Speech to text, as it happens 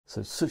So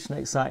it's such an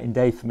exciting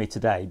day for me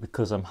today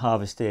because I'm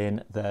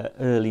harvesting the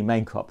early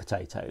main crop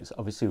potatoes.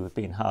 Obviously we've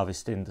been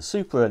harvesting the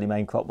super early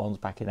main crop ones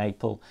back in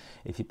April,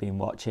 if you've been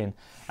watching,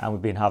 and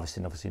we've been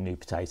harvesting obviously new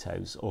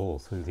potatoes all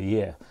through the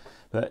year.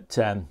 But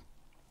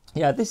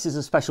yeah, this is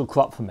a special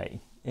crop for me,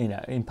 you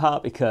know, in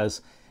part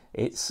because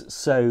it's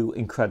so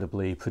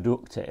incredibly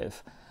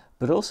productive,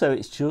 but also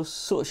it's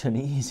just such an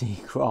easy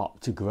crop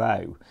to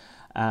grow.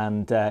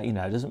 And you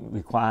know, it doesn't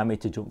require me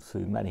to jump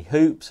through many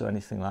hoops or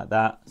anything like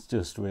that. It's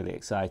just really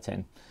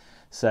exciting.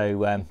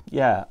 So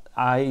yeah,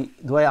 the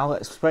way I'll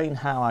explain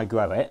how I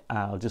grow it,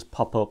 I'll just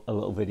pop up a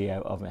little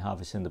video of me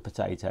harvesting the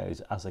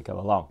potatoes as I go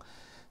along.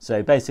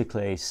 So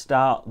basically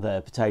start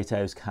the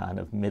potatoes kind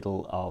of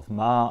middle of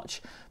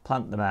March,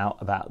 plant them out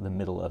about the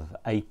middle of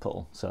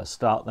April. So I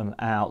start them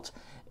out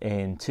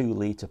in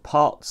 2-litre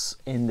pots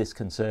in this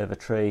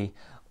conservatory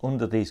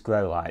under these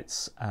grow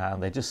lights,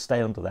 and they just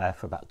stay under there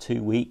for about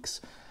 2 weeks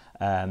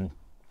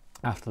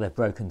after they've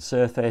broken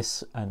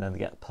surface, and then they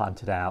get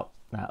planted out.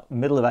 Now,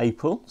 middle of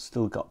April,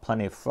 still got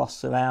plenty of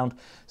frosts around,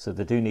 so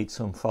they do need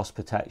some frost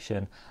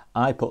protection.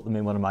 I put them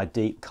in one of my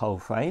deep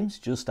cold frames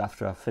just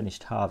after I've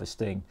finished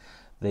harvesting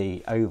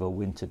the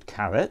overwintered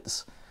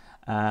carrots,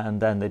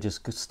 and then they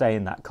just stay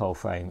in that cold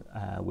frame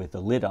with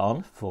the lid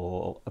on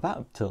for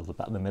till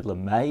about the middle of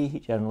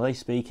May, generally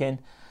speaking.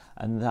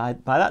 And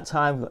by that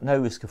time, we've got no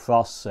risk of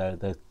frost, so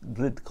the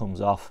lid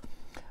comes off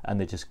and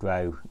they just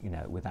grow, you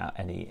know, without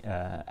any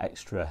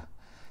extra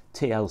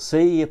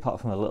TLC apart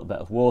from a little bit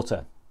of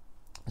water.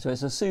 So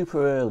it's a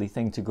super early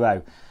thing to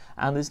grow,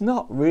 and there's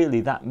not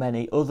really that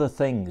many other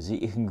things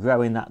that you can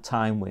grow in that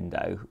time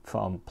window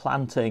from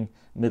planting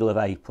middle of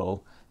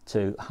April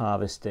to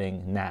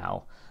harvesting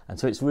now. And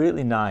so it's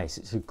really nice.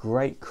 It's a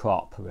great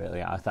crop,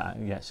 really. I thought,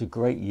 yeah, it's a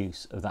great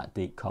use of that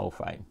deep cold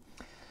frame.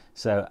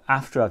 So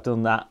after I've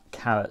done that,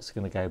 carrots are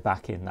going to go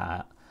back in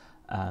that,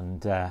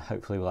 and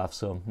hopefully we'll have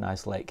some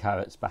nice late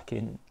carrots back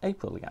in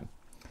April again.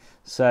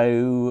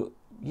 So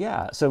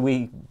yeah,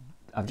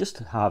 I've just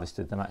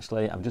harvested them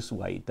actually. I've just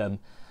weighed them,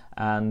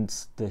 and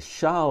the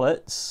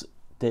Charlottes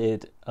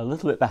did a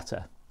little bit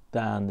better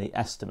than the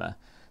Estima.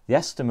 The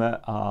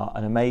Estima are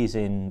an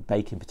amazing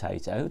baking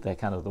potato. They're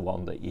kind of the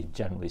one that you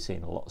generally see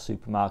in a lot of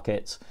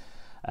supermarkets.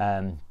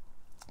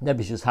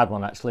 Debbie's just had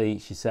one actually.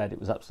 She said it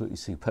was absolutely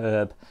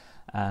superb.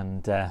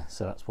 And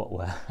so that's what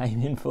we're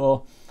aiming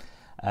for.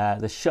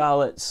 The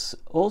Charlottes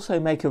also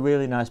make a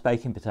really nice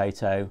baking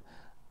potato,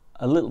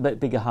 a little bit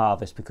bigger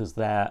harvest because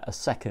they're a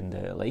second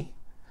early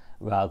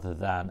rather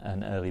than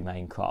an early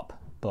main crop.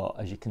 But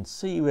as you can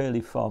see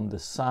really from the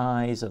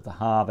size of the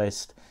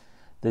harvest,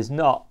 there's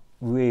not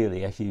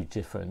really a huge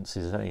difference.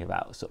 There's only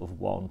about sort of £1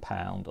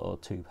 or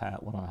 £2,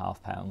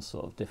 £1.5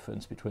 sort of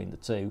difference between the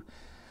two.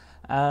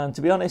 And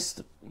to be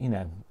honest, you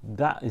know,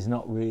 that is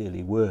not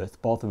really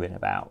worth bothering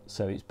about.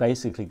 So it's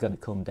basically going to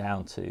come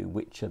down to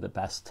which are the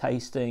best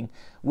tasting,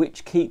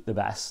 which keep the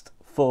best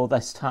for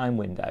this time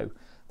window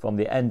from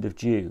the end of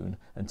June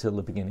until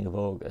the beginning of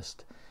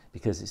August.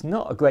 Because it's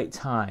not a great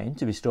time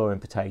to be storing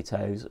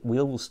potatoes. We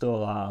will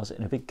store ours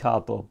in a big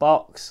cardboard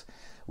box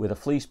with a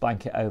fleece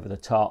blanket over the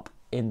top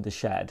in the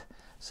shed.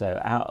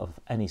 So out of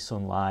any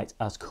sunlight,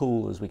 as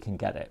cool as we can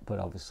get it. But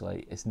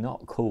obviously it's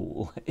not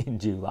cool in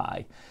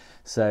July.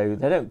 So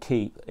they don't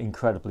keep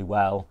incredibly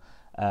well.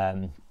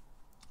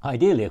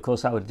 Ideally, of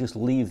course, I would just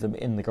leave them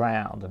in the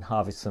ground and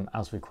harvest them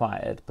as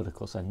required. But of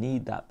course, I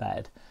need that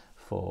bed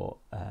for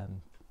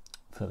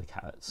the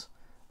carrots.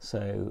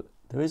 So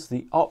there is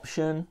the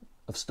option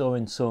of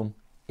storing some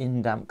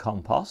in damp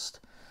compost,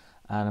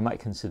 and I might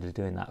consider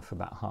doing that for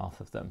about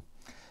half of them.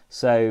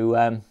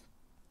 So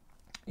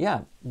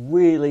yeah,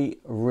 really,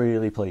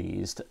 really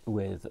pleased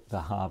with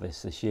the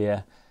harvest this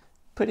year.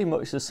 Pretty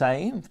much the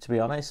same, to be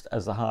honest,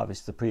 as the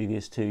harvest the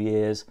previous 2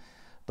 years,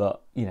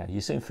 but you know, you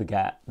soon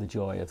forget the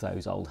joy of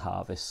those old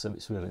harvests, so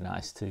it's really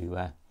nice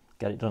to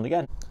get it done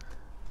again.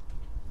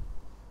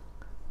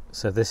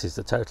 So this is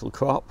the total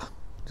crop,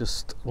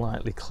 just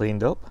lightly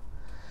cleaned up,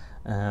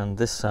 and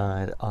this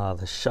side are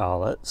the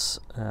Charlottes,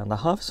 and the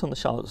harvest on the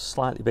Charlottes is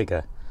slightly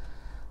bigger.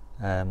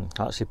 I'll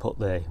actually put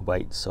the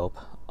weights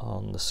up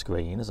on the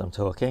screen as I'm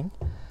talking,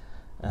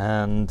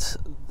 and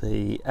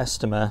the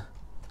Estima,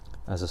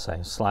 as I say,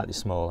 slightly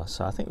smaller,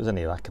 so I think there's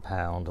only like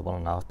 £1 or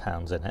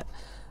 £1.5 in it.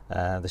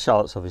 The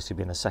Charlotte's obviously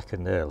been a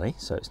second early,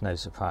 so it's no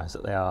surprise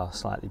that they are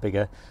slightly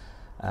bigger,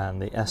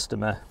 and the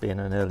Estima being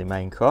an early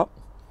main crop,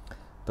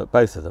 but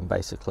both of them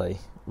basically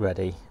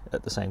ready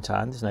at the same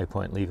time. There's no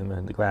point leaving them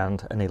in the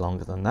ground any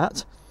longer than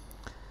that.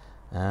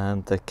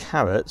 And the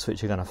carrots,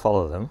 which are going to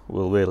follow them,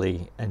 will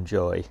really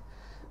enjoy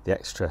the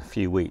extra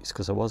few weeks,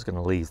 because I was going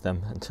to leave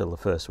them until the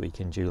first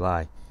week in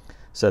July.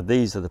 So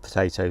these are the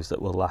potatoes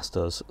that will last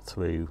us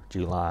through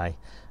July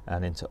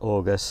and into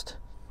August,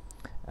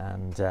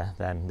 and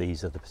then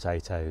these are the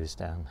potatoes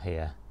down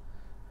here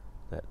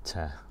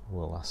that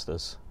will last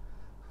us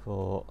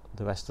for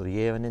the rest of the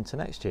year and into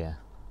next year.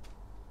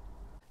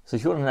 So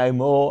if you want to know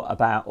more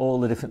about all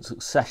the different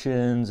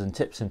successions and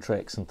tips and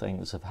tricks and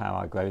things of how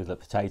I grow the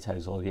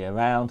potatoes all year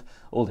round,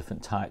 all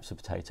different types of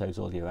potatoes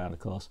all year round of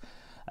course,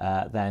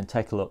 then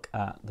take a look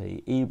at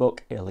the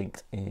ebook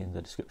linked in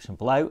the description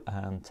below,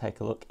 and take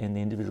a look in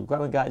the individual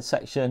growing guide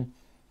section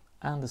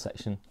and the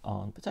section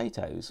on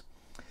potatoes.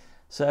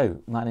 So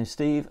my name's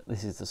Steve,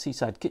 this is the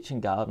Seaside Kitchen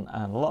Garden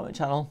and Allotment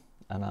channel,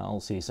 and I'll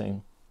see you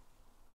soon.